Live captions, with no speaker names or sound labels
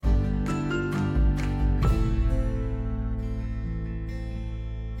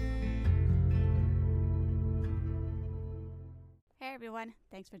everyone.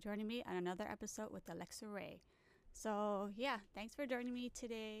 Thanks for joining me on another episode with Alexa Ray. So, yeah, thanks for joining me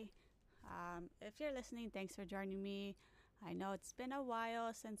today. If you're listening, thanks for joining me. I know it's been a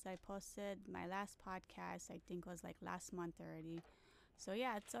while since I posted my last podcast. I think it was like last month already. So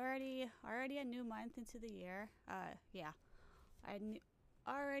yeah, it's already a new month into the year. I kn-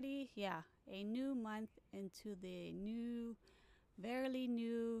 already a new month into the very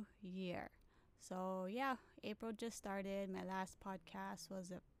new year. So yeah, April just started. My last podcast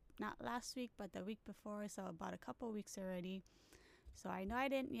was not last week, but the week before, so about a couple weeks already. So I know I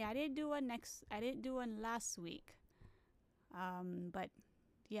didn't do one I didn't do one last week. But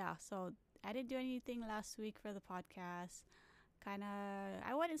yeah, so I didn't do anything last week for the podcast. Kind of,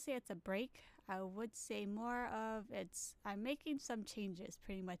 I wouldn't say it's a break. I would say more of I'm making some changes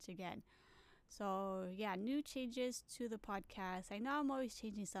pretty much again. So, yeah, new changes to the podcast. I know I'm always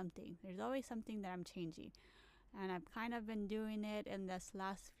changing something. There's always something that I'm changing. And I've kind of been doing it in this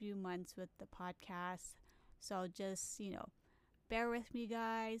last few months with the podcast. So, just, bear with me,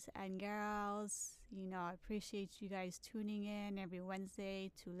 guys and girls. I appreciate you guys tuning in every Wednesday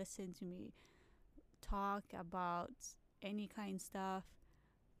to listen to me talk about any kind of stuff.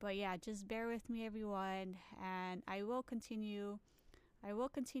 But yeah, just bear with me, everyone. And I will continue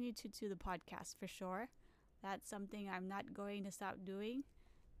to do the podcast for sure. That's something I'm not going to stop doing.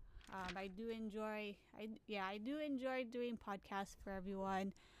 I do enjoy doing podcasts for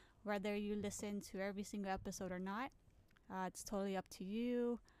everyone, whether you listen to every single episode or not. It's totally up to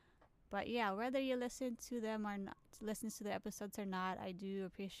you. But yeah, whether you listen to them or not, listens to the episodes or not, I do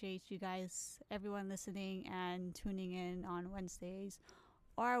appreciate you guys, everyone listening and tuning in on Wednesdays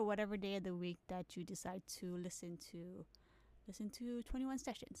or whatever day of the week that you decide to listen to 21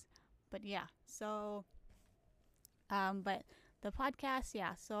 sessions. But yeah, so but the podcast,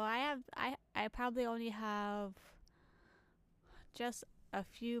 yeah. So I probably only have just a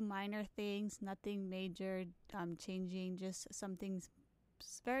few minor things, nothing major changing, just something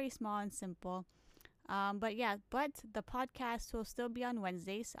very small and simple. But the podcast will still be on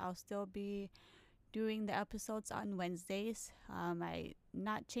Wednesdays. I'll still be doing the episodes on Wednesdays. I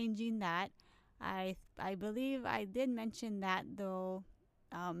not changing that. I believe I did mention that though,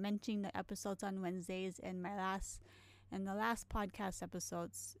 mentioning the episodes on Wednesdays in the last podcast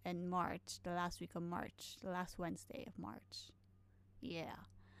episodes in March, the last week of March, the last Wednesday of March. Yeah.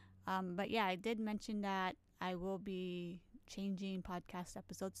 But yeah, I did mention that I will be changing podcast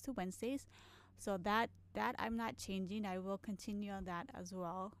episodes to Wednesdays. So that I'm not changing. I will continue on that as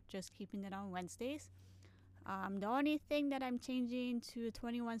well, just keeping it on Wednesdays. The only thing that I'm changing to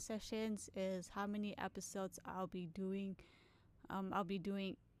 21 sessions is how many episodes I'll be doing.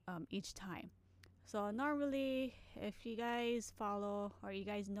 Each time. So normally, if you guys follow or you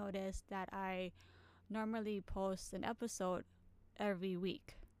guys notice that I normally post an episode every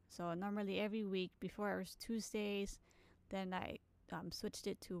week. So normally every week, before it was Tuesdays, then I switched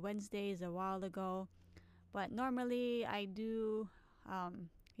it to Wednesdays a while ago. But normally I do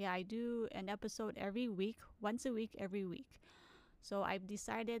an episode every week, once a week, every week. So I've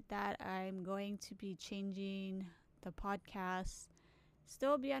decided that I'm going to be changing the podcast,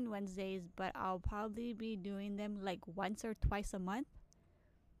 still be on Wednesdays, but I'll probably be doing them like once or twice a month.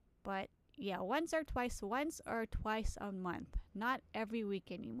 But yeah, once or twice a month, not every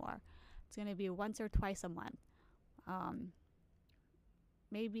week anymore. It's gonna be once or twice a month. Um,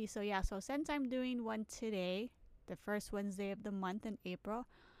 Maybe so. Yeah, so since I'm doing one today, the first Wednesday of the month in April,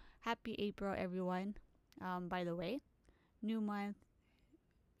 happy April, everyone. By the way, new month,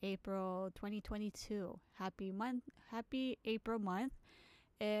 April 2022. Happy April month.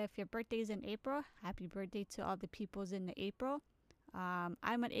 If your birthday is in April, happy birthday to all the peoples in the April. I'm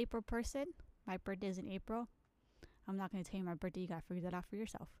an April person. My birthday is in April. I'm not going to tell you my birthday. You got to figure that out for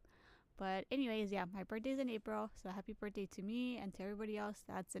yourself. But anyways, yeah, my birthday is in April. So happy birthday to me and to everybody else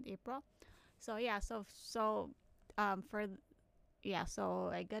that's in April. So yeah, for yeah,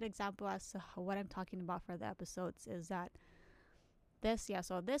 so a good example as to what I'm talking about for the episodes is that this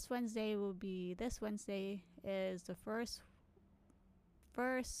Wednesday is the first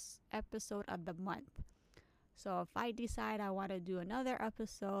episode of the month. So if I decide I want to do another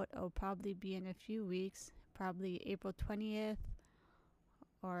episode, it'll probably be in a few weeks, probably April 20th,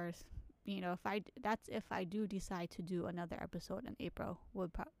 or if I do decide to do another episode in April,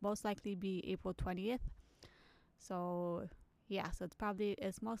 would most likely be April 20th. So yeah, so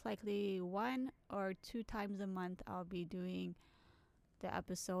it's most likely one or two times a month I'll be doing the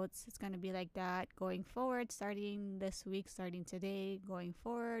episodes. It's going to be like that going forward, starting this week, starting today, going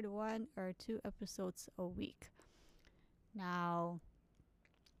forward, one or two episodes a week. Now,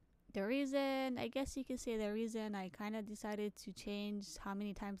 the reason, I guess you could say the reason I kind of decided to change how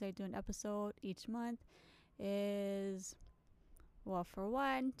many times I do an episode each month is, well, for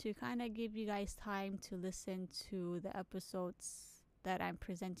one, to kind of give you guys time to listen to the episodes that I'm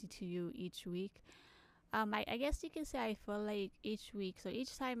presenting to you each week. I guess you can say I feel like each week, so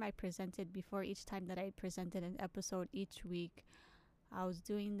each time I presented, before each time that I presented an episode each week, I was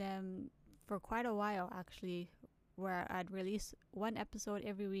doing them for quite a while actually, where I'd release one episode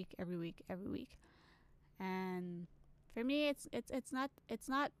every week, every week, every week. And for me, it's not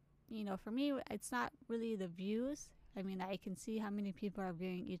for me it's not really the views. I mean, I can see how many people are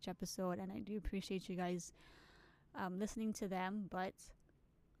viewing each episode, and I do appreciate you guys listening to them. But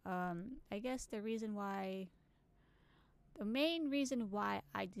I guess the main reason why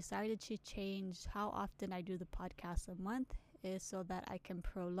I decided to change how often I do the podcast a month is so that I can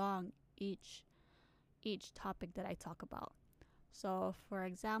prolong each topic that I talk about. So, for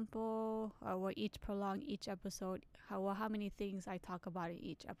example, we'll each prolong each episode. How many things I talk about in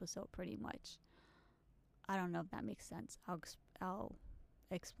each episode, pretty much. I don't know if that makes sense. I'll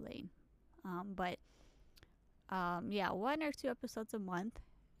explain. But yeah, 1 or 2 episodes a month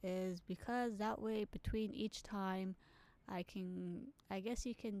is because that way between each time I guess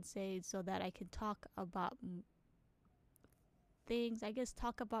you can say, so that I can talk about things. I guess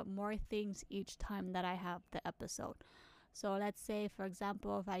talk about more things each time that I have the episode. So let's say, for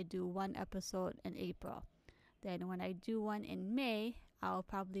example, if I do one episode in April, then when I do one in May, I'll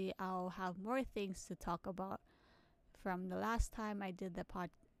have more things to talk about from the last time I did the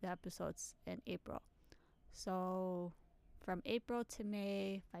episodes in April. So from April to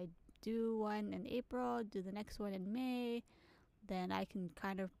May, if I do one in April, do the next one in May, then I can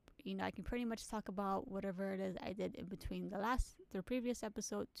kind of, I can pretty much talk about whatever it is I did in between the previous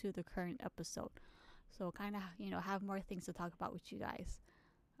episode to the current episode. So kind of, have more things to talk about with you guys.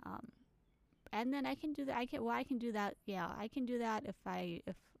 And then I can do that. I can do that. Yeah, I can do that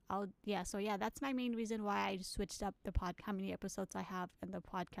so yeah, that's my main reason why I switched up how many episodes I have in the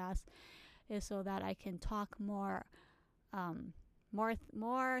podcast, is so that I can talk more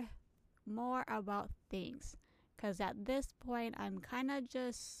about things. Because at this point, I'm kind of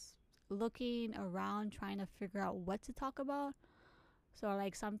just looking around trying to figure out what to talk about. So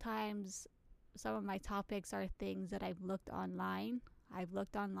like sometimes some of my topics are things that I've looked online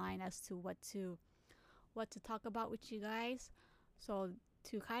as to what to talk about with you guys. So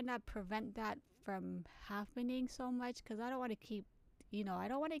to kind of prevent that from happening so much, because I don't want to keep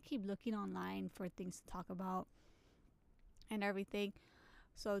looking online for things to talk about and everything.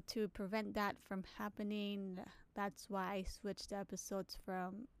 So to prevent that from happening, that's why I switched the episodes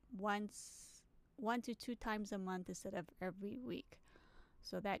from 1 to 2 times a month instead of every week,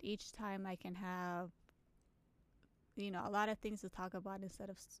 so that each time I can have a lot of things to talk about instead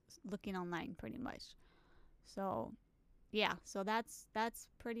of looking online, pretty much. So yeah, so that's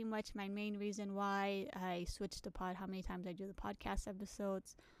pretty much my main reason why I switched how many times I do the podcast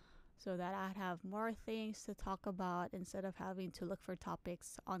episodes, so that I'd have more things to talk about instead of having to look for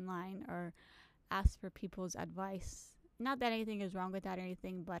topics online or ask for people's advice. Not that anything is wrong with that or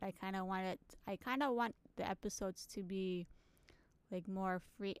anything, but I kind of want the episodes to be like more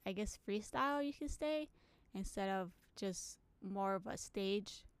free, I guess freestyle you could say, instead of just more of a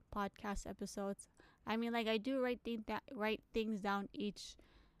stage podcast episodes. I mean, like, I do write things down each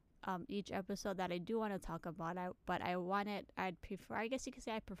episode that I do want to talk about. I guess you could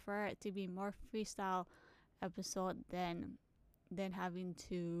say I prefer it to be more freestyle episode than having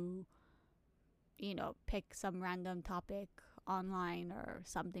to pick some random topic online or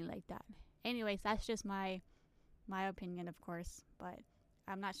something like that. Anyways, that's just my opinion, of course, but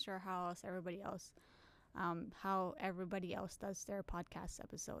I'm not sure how everybody else does their podcast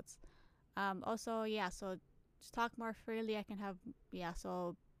episodes. Also, yeah, so to talk more freely, I can have,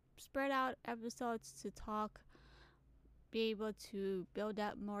 so spread out episodes to be able to build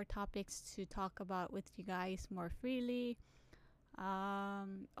up more topics to talk about with you guys more freely.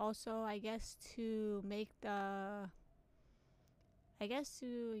 Also,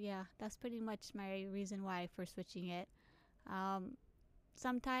 that's pretty much my reason why for switching it.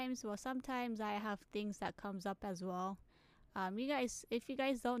 Sometimes I have things that comes up as well. If you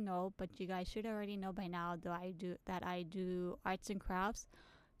guys don't know, but you guys should already know by now that I do arts and crafts.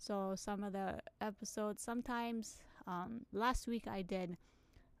 So some of the episodes, sometimes, last week I did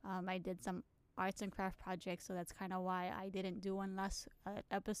some arts and craft projects, so that's kind of why I didn't do one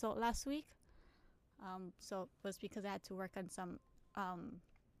episode last week. So it was because I had to work on some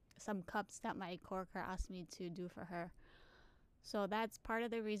cups that my coworker asked me to do for her. So that's part of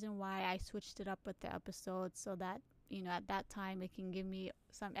the reason why I switched it up with the episodes, so that at that time, it can give me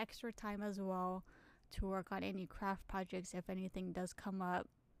some extra time as well to work on any craft projects if anything does come up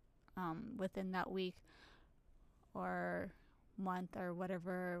within that week or month or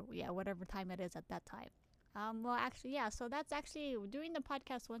whatever time it is at that time. Well, actually, yeah. So that's actually doing the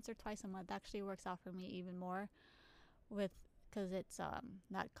podcast once or twice a month actually works out for me even more with because it's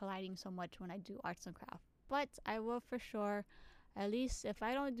not colliding so much when I do arts and craft. But I will for sure, at least if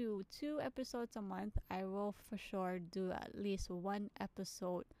I don't do 2 episodes a month, I will for sure do at least 1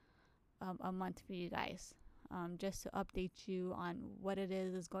 episode a month for you guys. Just to update you on what it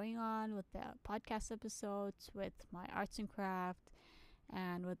is going on with the podcast episodes, with my arts and craft,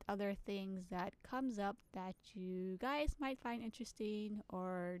 and with other things that comes up that you guys might find interesting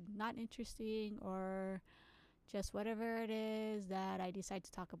or not interesting, or just whatever it is that I decide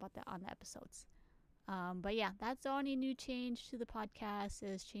to talk about that on the episodes. But yeah, that's the only new change to the podcast,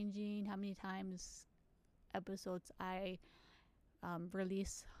 is changing how many times episodes I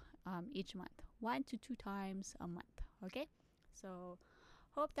release each month. 1 to 2 times a month. Okay? So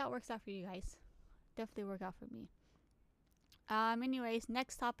hope that works out for you guys. Definitely work out for me. Anyways,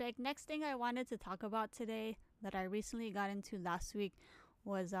 next topic. Next thing I wanted to talk about today that I recently got into last week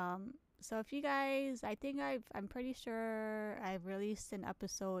was so if you guys, I'm pretty sure I've released an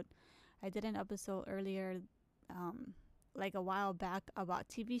episode. I did an episode earlier like a while back about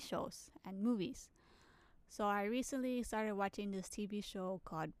TV shows and movies. So I recently started watching this TV show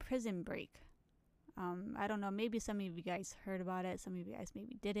called Prison Break. I don't know, maybe some of you guys heard about it, some of you guys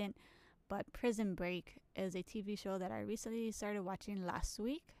maybe didn't. But Prison Break is a TV show that I recently started watching last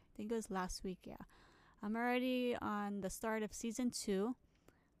week. I think it was last week, yeah. I'm already on the start of season 2.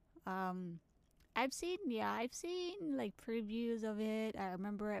 I've seen like previews of it. I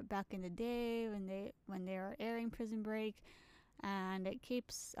remember it back in the day when they were airing Prison Break, and it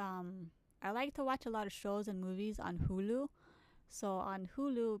keeps I like to watch a lot of shows and movies on Hulu. So on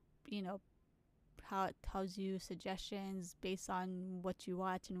Hulu, how it tells you suggestions based on what you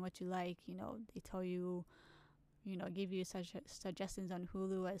watch and what you like. They tell you, give you such suggestions on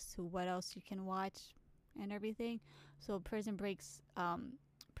Hulu as to what else you can watch and everything. So Prison Break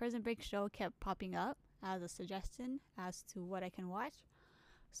show kept popping up as a suggestion as to what I can watch.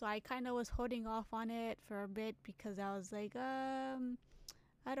 So I kind of was holding off on it for a bit because I was like,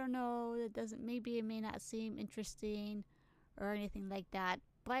 I don't know, maybe it may not seem interesting or anything like that.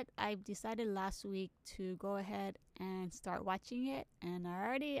 But I've decided last week to go ahead and start watching it, and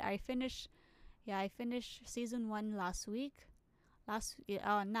I finished season 1 last week.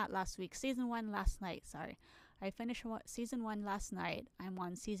 Not last week, season 1 last night, sorry. I finished season 1 last night. I'm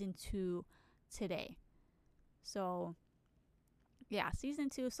on season 2 today. So, yeah,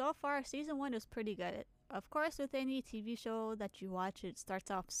 season 2 so far, season 1 is pretty good. Of course, with any TV show that you watch, it starts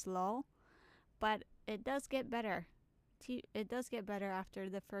off slow, but it does get better. It does get better after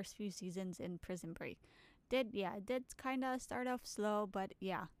the first few seasons in Prison Break. It did kind of start off slow, but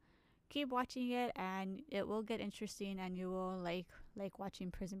yeah, keep watching it and it will get interesting, and you will like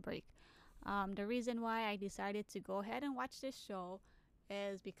watching Prison Break. The reason why I decided to go ahead and watch this show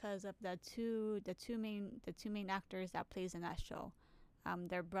is because of the two main actors that plays in that show.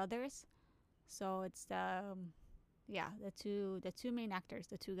 They're brothers, so it's the two main actors,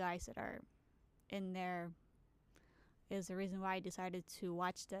 the two guys that are in there, is the reason why I decided to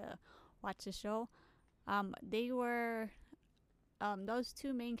watch the show. They were those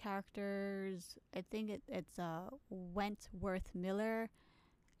two main characters. I think it's Wentworth Miller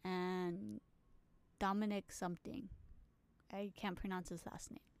and Dominic something. I can't pronounce his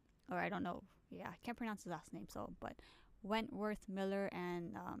last name, or I don't know. Yeah, I can't pronounce his last name. So, but Wentworth Miller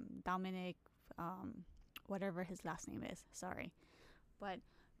and Dominic, whatever his last name is. Sorry, but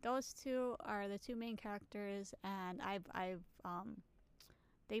those two are the two main characters, and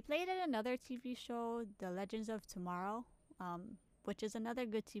they played in another TV show, The Legends of Tomorrow, which is another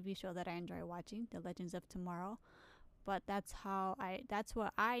good TV show that I enjoy watching, The Legends of Tomorrow. But that's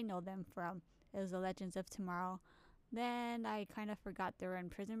what I know them from, is The Legends of Tomorrow. Then I kind of forgot they were in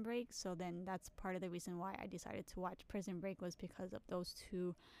Prison Break, so then that's part of the reason why I decided to watch Prison Break, was because of those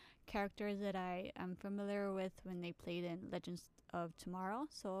two characters that I am familiar with when they played in Legends of Tomorrow.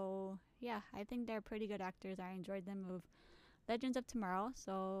 So yeah, I think they're pretty good actors. I enjoyed them with Legends of Tomorrow.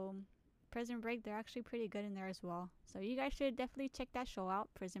 So Prison Break, they're actually pretty good in there as well. So you guys should definitely check that show out,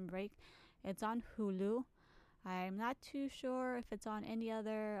 Prison Break. It's on Hulu. I'm not too sure if it's on any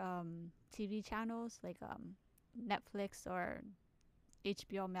other TV channels like Netflix or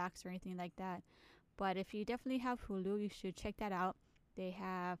HBO Max or anything like that. But if you definitely have Hulu, you should check that out. They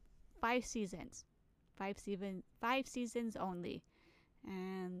have 5 seasons. 5 seasons only.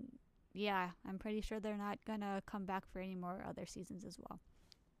 And yeah, I'm pretty sure they're not gonna come back for any more other seasons as well.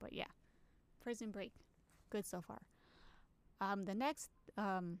 But yeah, Prison Break, good so far. The next,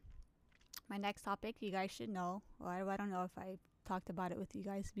 my next topic, you guys should know. Or I don't know if I talked about it with you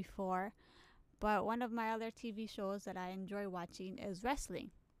guys before, but one of my other TV shows that I enjoy watching is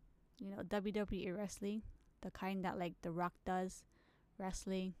wrestling. You know, WWE wrestling, the kind that like The Rock does,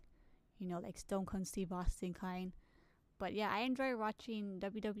 wrestling. You know, like Stone Cold Steve Austin kind. But yeah, I enjoy watching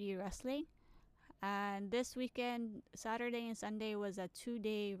WWE wrestling. And this weekend, Saturday and Sunday, was a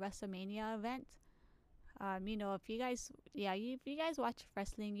 2-day WrestleMania event. You know, if you guys, yeah, if you guys watch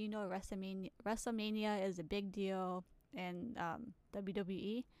wrestling, you know WrestleMania is a big deal in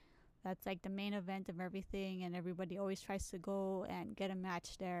WWE. That's like the main event of everything, and everybody always tries to go and get a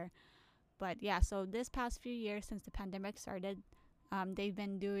match there. But yeah, so this past few years since the pandemic started, they've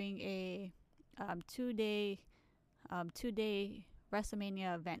been doing a 2-day 2-day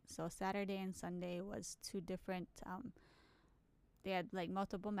WrestleMania event. So Saturday and Sunday was two different. They had like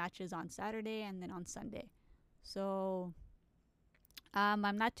multiple matches on Saturday and then on Sunday. So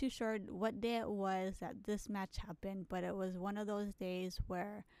I'm not too sure what day it was that this match happened, but it was one of those days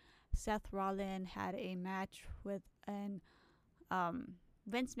where Seth Rollins had a match with an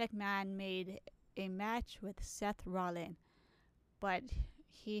Vince McMahon made a match with Seth Rollins, but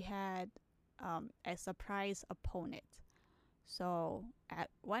he had a surprise opponent. So at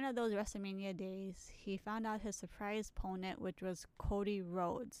one of those WrestleMania days, he found out his surprise opponent, which was Cody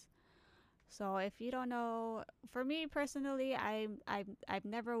Rhodes. So if you don't know, for me personally, I've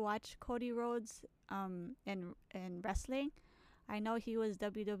never watched Cody Rhodes in wrestling. I know he was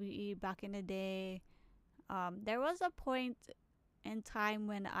WWE back in the day. There was a point in time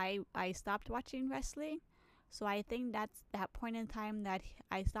when I stopped watching wrestling. So I think that's that point in time that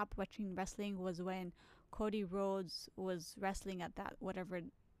I stopped watching wrestling was when Cody Rhodes was wrestling at that whatever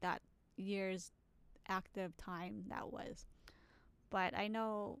that year's active time that was. But I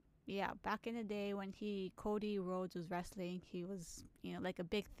know, yeah, back in the day when Cody Rhodes was wrestling, he was, you know, like a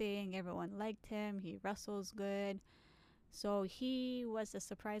big thing. Everyone liked him. He wrestles good. So he was a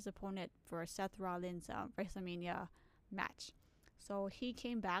surprise opponent for Seth Rollins' WrestleMania match. So he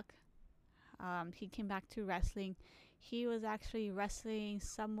came back. He came back to wrestling. He was actually wrestling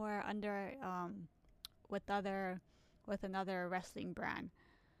somewhere under with other with another wrestling brand.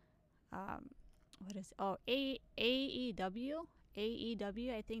 Um, what is AEW?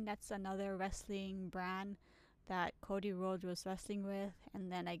 AEW. I think that's another wrestling brand that Cody Rhodes was wrestling with,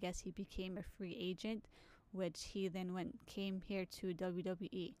 and then I guess he became a free agent, which he then came here to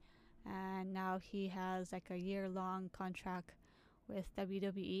WWE, and now he has like a year-long contract with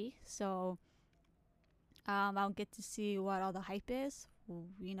WWE. So I'll get to see what all the hype is,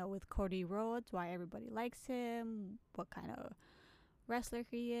 you know, with Cody Rhodes, why everybody likes him, what kind of wrestler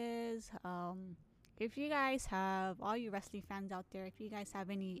he is. If you guys have, all you wrestling fans out there, if you guys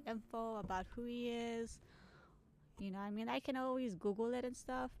have any info about who he is, you know, I mean, I can always Google it and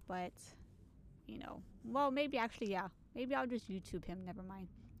stuff, but, you know, well, maybe actually, yeah, maybe I'll just YouTube him, never mind.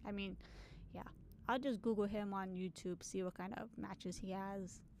 I mean, yeah, I'll just Google him on YouTube, see what kind of matches he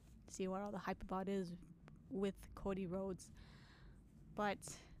has, see what all the hype about is with Cody Rhodes. But,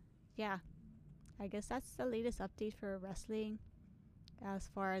 yeah, I guess that's the latest update for wrestling as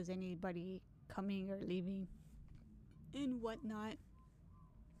far as anybody coming or leaving and whatnot.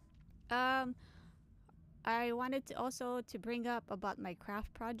 Um, I wanted to also to bring up about my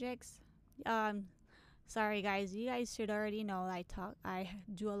craft projects. Um, sorry guys, you guys should already know I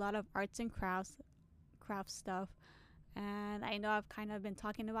do a lot of arts and craft stuff, and I know I've kind of been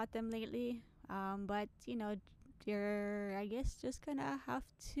talking about them lately. But you know, you're I guess just gonna have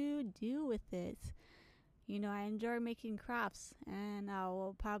to deal with it. You know, I enjoy making crafts, and I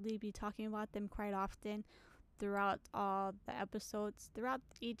will probably be talking about them quite often throughout all the episodes, throughout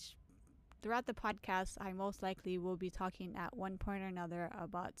the podcast. I most likely will be talking at one point or another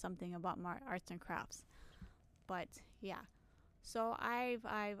about something about my arts and crafts. But yeah, so I've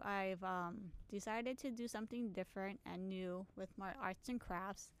decided to do something different and new with my arts and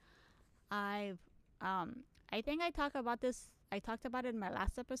crafts. I've I think I talked about this. I talked about it in my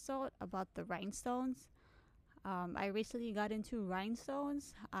last episode about the rhinestones. I recently got into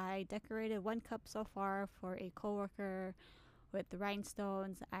rhinestones. I decorated one cup so far for a coworker with the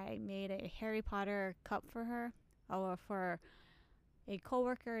rhinestones. I made a Harry Potter cup for her, or for a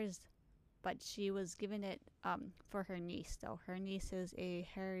coworker's, but she was given it for her niece. So her niece is a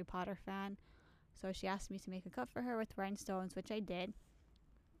Harry Potter fan, so she asked me to make a cup for her with rhinestones, which I did.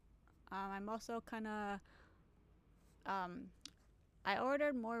 I'm also kind of um, I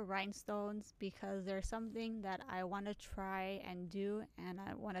ordered more rhinestones because there's something that I want to try and do, and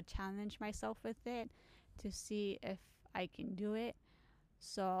I want to challenge myself with it to see if I can do it.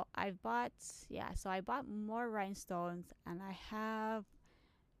 So I bought more rhinestones, and I have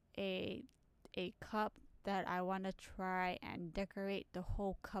a a cup that I want to try and decorate the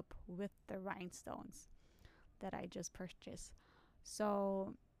whole cup with the rhinestones that I just purchased.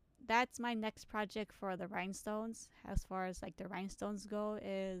 So that's my next project for the rhinestones. As far as like the rhinestones go,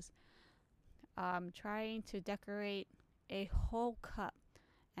 is trying to decorate a whole cup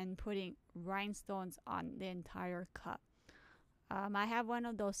and putting rhinestones on the entire cup. I have one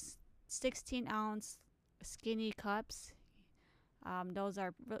of those 16-ounce skinny cups.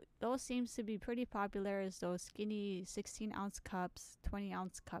 Those seems to be pretty popular as those skinny 16-ounce cups,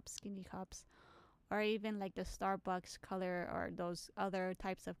 20-ounce cups, skinny cups, or even like the Starbucks color or those other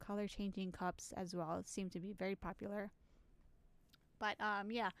types of color changing cups as well seem to be very popular. But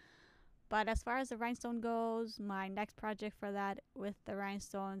yeah, but as far as the rhinestone goes, my next project for that with the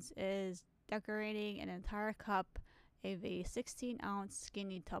rhinestones is decorating an entire cup of a 16-ounce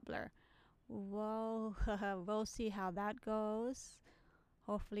skinny tumbler. Well, we'll see how that goes.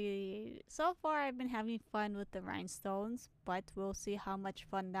 Hopefully, so far I've been having fun with the rhinestones, but we'll see how much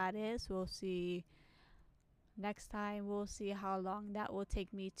fun that is. We'll see next time. We'll see how long that will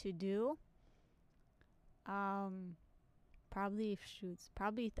take me to do. Um, probably shoots.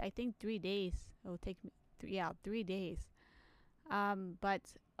 Probably I think 3 days. It will take me. 3 days. But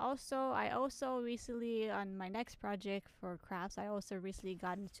also I also recently on my next project for crafts, I also recently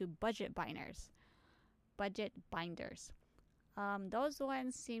got into budget binders. Budget binders. Those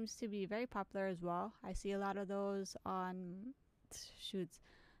ones seems to be very popular as well. I see a lot of those on shoots.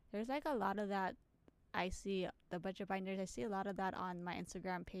 There's like a lot of that. I see the budget binders. I see a lot of that on my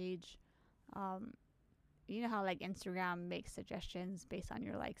Instagram page. Um, you know how like Instagram makes suggestions based on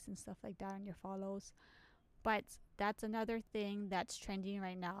your likes and stuff like that and your follows. But that's another thing that's trending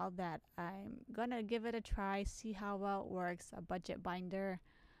right now that I'm gonna give it a try, see how well it works. A budget binder.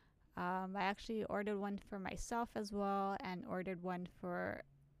 I actually ordered one for myself as well, and ordered one for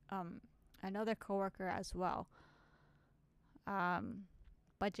um, another coworker as well. Um,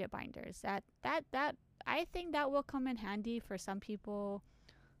 Budget binders. That I think that will come in handy for some people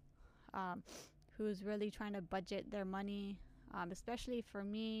um, who's really trying to budget their money, especially for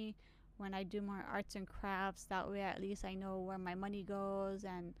me when I do more arts and crafts. That way, at least I know where my money goes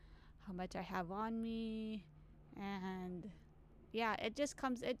and how much I have on me, and yeah, it just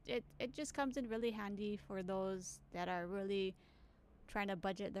comes in really handy for those that are really trying to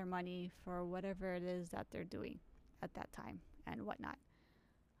budget their money for whatever it is that they're doing at that time and whatnot.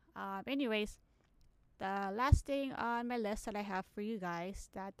 Anyways, the last thing on my list that I have for you guys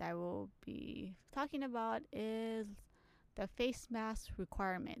that I will be talking about is the face mask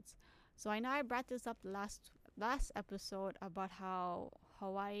requirements. So I know I brought this up last episode about how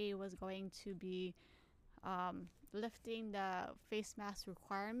Hawaii was going to be lifting the face mask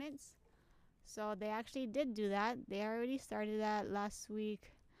requirements. So they actually did do that. They already started that last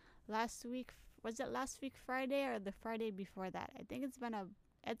week. Last week was it last week Friday or the Friday before that? I think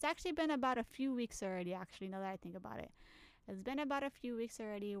it's actually been about a few weeks already. Actually, now that I think about it, it's been about a few weeks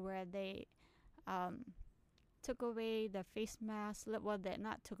already where they um, took away the face mask. Well, they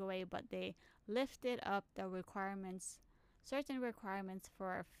not took away, but they lifted up the requirements, certain requirements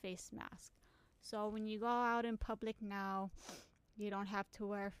for a face mask. So when you go out in public now, you don't have to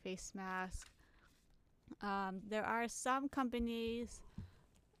wear a face mask. There are some companies.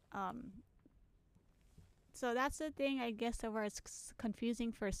 Um, so that's the thing, I guess, where it's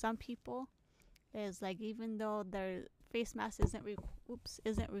confusing for some people is like even though their face mask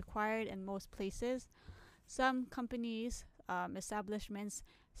isn't required in most places, some companies, establishments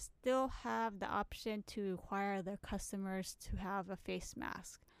still have the option to require their customers to have a face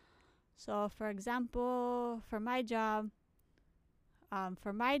mask. So, for example, for my job,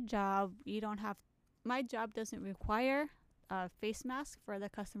 you don't have. My job doesn't require a face mask for the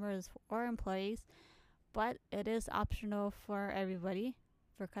customers or employees, but it is optional for everybody,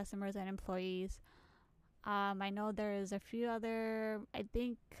 for customers and employees. I know there is a few other. I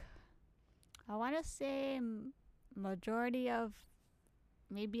think I want to say majority of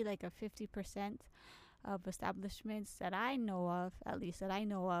maybe like a 50% of establishments that I know of, at least that I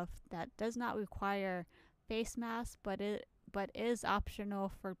know of, that does not require face masks, but is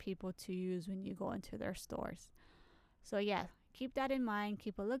optional for people to use when you go into their stores. So yeah, keep that in mind.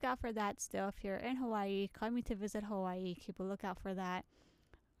 Keep a lookout for that still. If you're in Hawaii, coming to visit Hawaii, keep a lookout for that.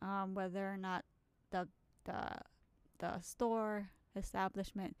 Whether or not the the the store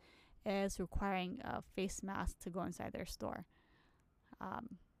establishment is requiring a face mask to go inside their store.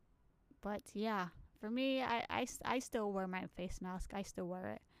 Um, but yeah, for me, I still wear my face mask. I still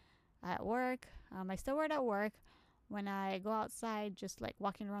wear it at work. I still wear it at work. When I go outside, just like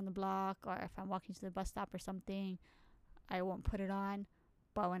walking around the block, or if I'm walking to the bus stop or something, I won't put it on.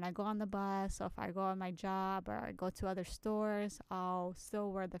 But when I go on the bus, or if I go on my job, or I go to other stores, I'll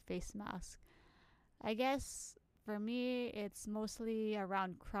still wear the face mask. I guess for me, it's mostly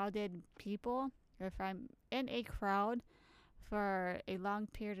around crowded people. If I'm in a crowd for a long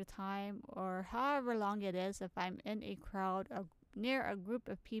period of time, or however long it is, if I'm in a crowd near a group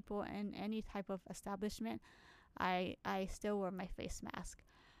of people in any type of establishment, I still wear my face mask.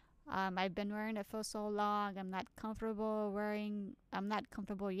 I've been wearing it for so long. I'm not comfortable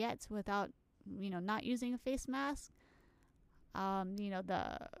yet without, not using a face mask.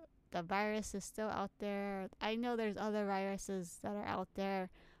 The virus is still out there. I know there's other viruses that are out there,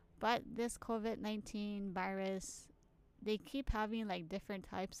 but this COVID-19 virus, they keep having like different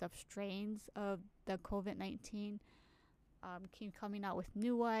types of strains of the COVID-19. Keep coming out with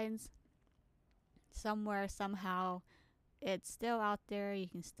new ones. Somewhere, somehow, it's still out there. You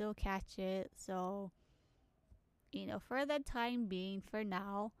can still catch it. So, for the time being, for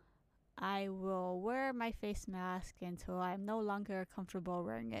now, I will wear my face mask until I'm no longer comfortable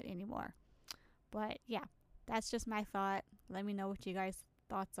wearing it anymore. But yeah, that's just my thought. Let me know what you guys'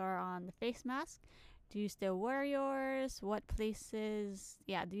 thoughts are on the face mask. Do you still wear yours? What places?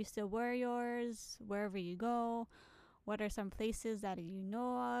 Yeah, do you still wear yours wherever you go? What are some places that you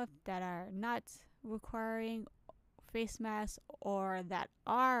know of that are not requiring face masks or that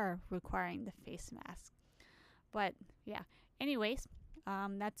are requiring the face mask? But yeah, anyways,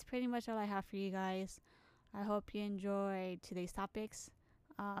 that's pretty much all I have for you guys. I hope you enjoyed today's topics.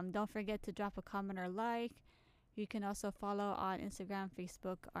 Don't forget to drop a comment or like. You can also follow on Instagram,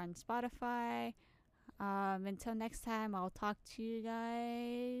 Facebook, or on Spotify. Until next time, I'll talk to you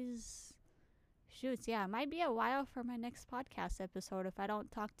guys. Shoots, yeah, it might be a while for my next podcast episode. If I don't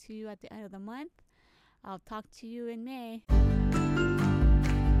talk to you at the end of the month, I'll talk to you in May.